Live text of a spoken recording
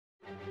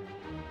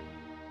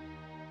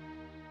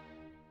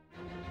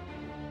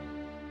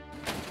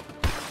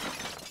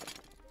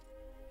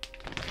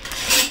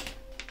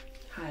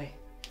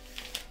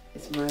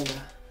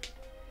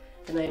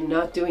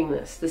not doing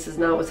this. This is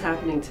not what's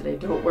happening today.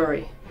 Don't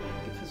worry.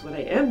 Because what I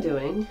am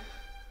doing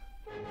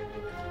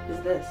is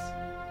this.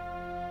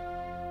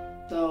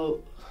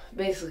 So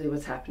basically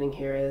what's happening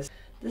here is,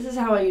 this is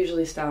how I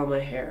usually style my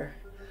hair.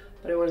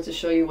 But I wanted to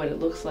show you what it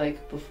looks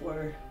like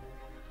before.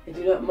 I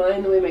do not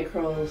mind the way my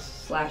curls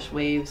slash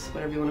waves,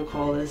 whatever you want to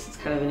call this. It's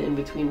kind of an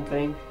in-between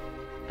thing.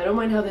 I don't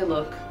mind how they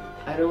look.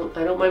 I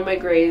don't mind my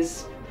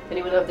grays.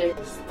 Anyone out there?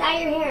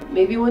 Style your hair.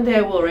 Maybe one day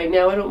I will. Right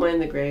now I don't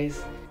mind the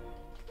grays.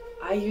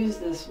 I used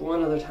this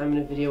one other time in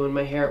a video in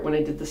my hair when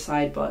I did the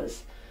side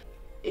buzz.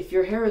 If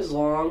your hair is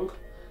long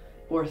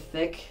or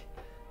thick,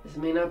 this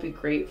may not be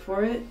great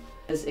for it,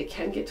 as it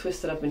can get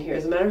twisted up in here.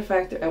 As a matter of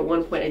fact, at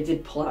one point I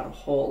did pull out a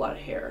whole lot of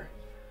hair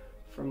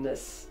from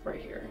this right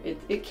here.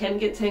 It can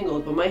get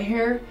tangled, but my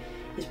hair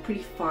is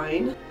pretty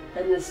fine,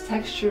 and this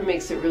texture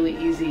makes it really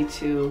easy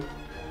to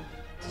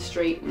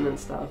straighten and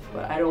stuff,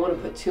 but I don't want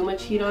to put too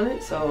much heat on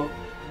it, so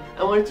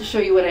I wanted to show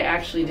you what I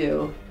actually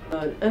do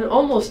on an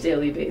almost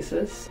daily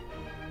basis.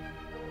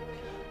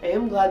 I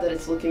am glad that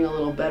it's looking a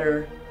little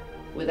better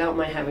without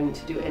my having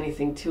to do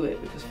anything to it,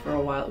 because for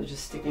a while it was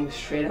just sticking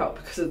straight out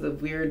because of the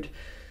weird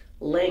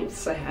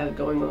lengths I have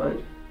going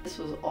on. This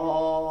was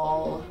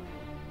all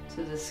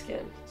to the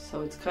skin,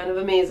 so it's kind of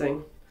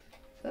amazing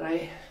that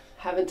I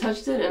haven't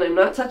touched it and I'm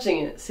not touching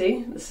it.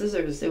 See, the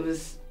scissors, it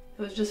was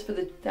just for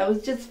the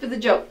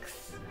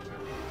jokes.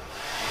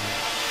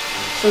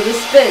 So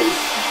this spins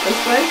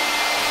this way,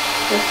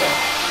 this way.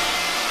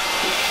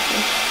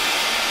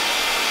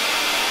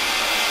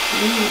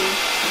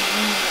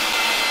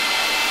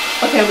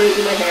 Okay, I'm gonna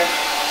do my hair.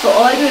 So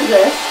all I do is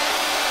this,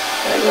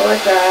 and I go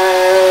like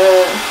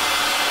that,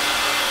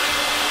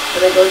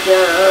 and I go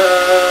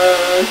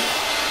down,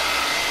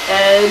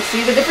 and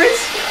see the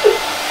difference?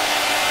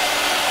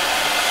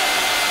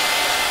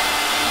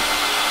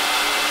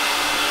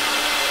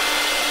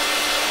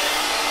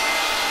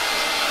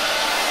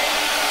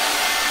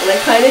 And I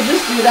kind of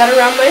just do that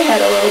around my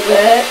head a little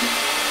bit.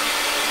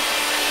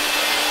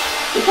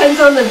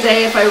 Depends on the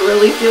day if I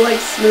really feel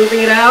like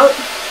smoothing it out.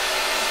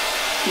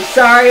 I'm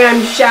sorry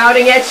I'm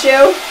shouting at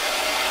you.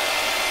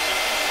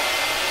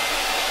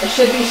 I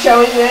should be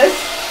showing this.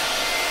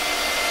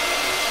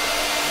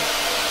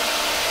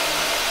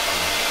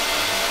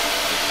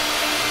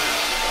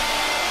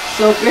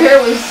 So if your hair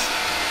was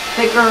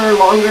thicker or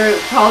longer, it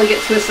would probably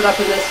get twisted up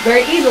in this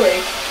very easily.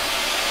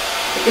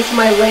 I guess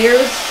my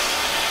layers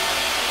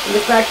and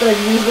the fact that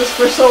I've used this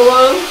for so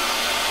long,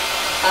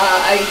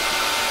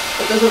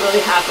 it doesn't really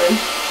happen.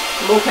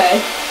 I'm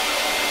okay.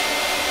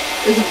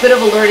 There's a bit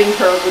of a learning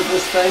curve with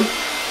this thing.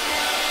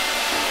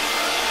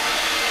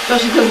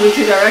 Especially because of the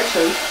two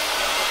directions.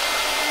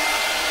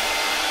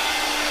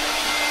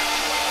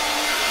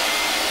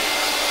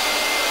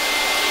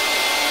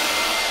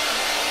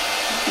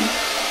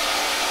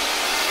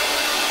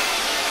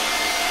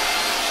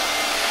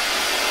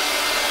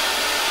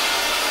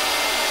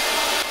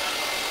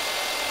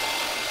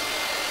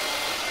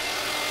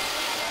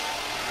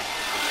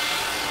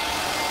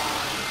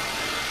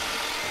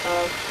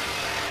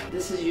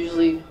 This is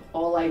usually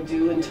all I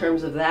do in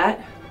terms of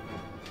that.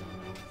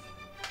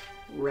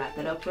 Wrap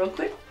it up real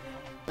quick.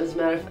 Doesn't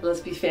matter,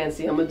 let's be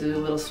fancy. I'm gonna do a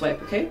little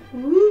swipe, okay?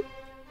 Woo.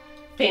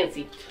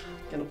 Fancy.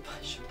 I'm gonna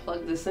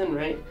plug this in,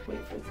 right? Wait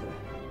for it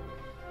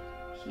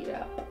to heat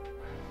up.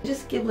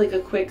 Just give like a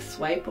quick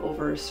swipe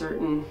over a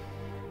certain,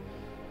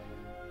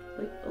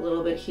 like a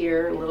little bit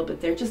here, a little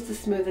bit there, just to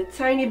smooth it a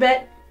tiny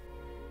bit.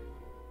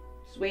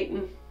 Just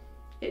waiting.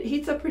 It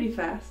heats up pretty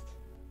fast.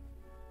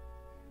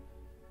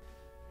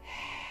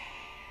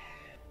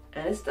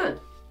 And it's done.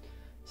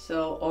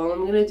 So all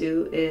I'm gonna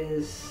do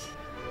is,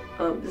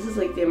 this is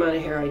like the amount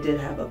of hair I did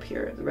have up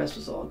here. The rest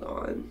was all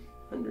gone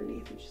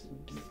underneath, which is,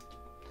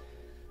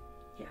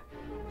 yeah.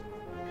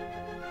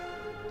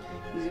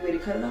 Easy way to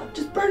cut it off,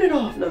 just burn it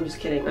off. No, I'm just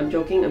kidding. I'm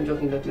joking, don't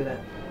do that.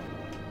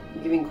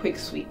 I'm giving quick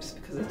sweeps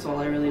because that's all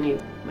I really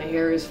need. My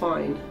hair is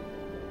fine.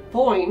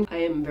 Fine. I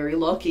am very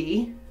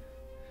lucky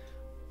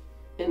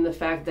in the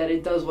fact that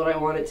it does what I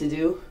want it to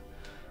do,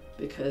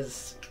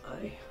 because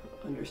I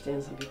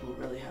understand some people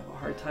really have a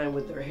hard time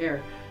with their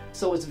hair.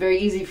 So it's very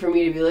easy for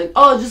me to be like,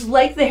 oh, just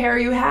like the hair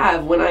you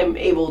have, when I'm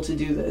able to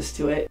do this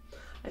to it.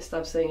 I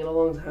stopped saying it a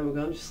long time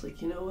ago. I'm just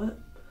like, you know what?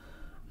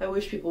 I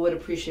wish people would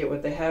appreciate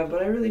what they have,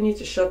 but I really need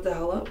to shut the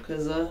hell up,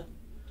 because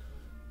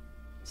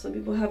some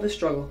people have a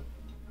struggle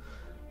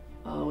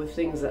with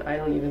things that I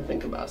don't even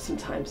think about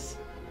sometimes.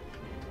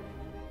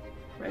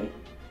 Right?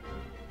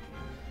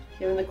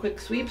 Giving the quick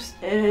sweeps,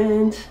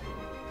 and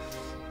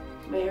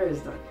my hair is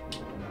done.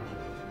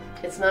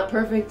 It's not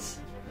perfect.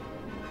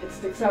 It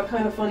sticks out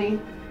kind of funny.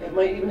 It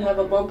might even have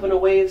a bump and a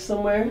wave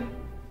somewhere.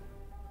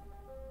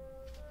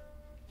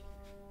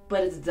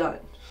 But it's done.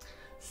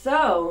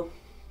 So,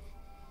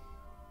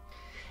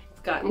 it's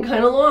gotten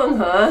kind of long,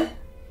 huh?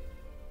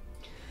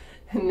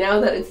 And now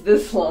that it's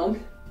this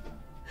long.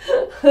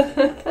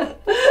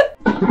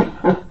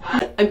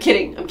 I'm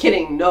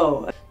kidding,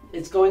 no.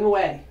 It's going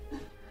away.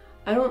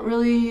 I don't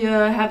really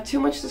have too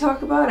much to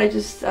talk about. I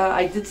just,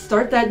 I did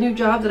start that new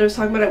job that I was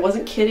talking about. I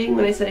wasn't kidding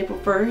when I said April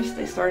 1st.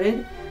 I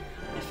started.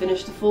 I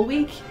finished a full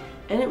week,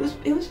 and it was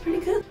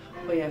pretty good.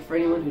 Oh yeah, for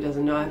anyone who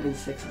doesn't know, I've been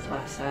sick since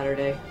last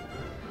Saturday.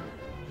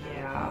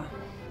 Yeah,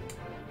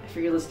 I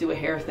figured let's do a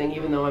hair thing,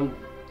 even though I'm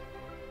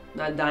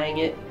not dyeing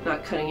it,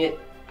 not cutting it.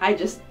 I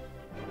just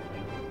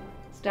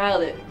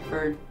styled it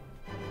for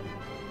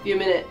a few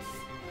minutes.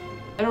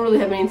 I don't really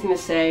have anything to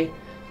say.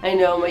 I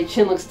know my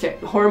chin looks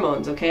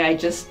hormones, okay? I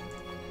just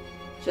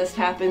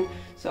happened.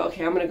 So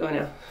okay, I'm gonna go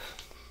now.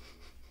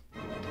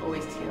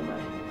 Always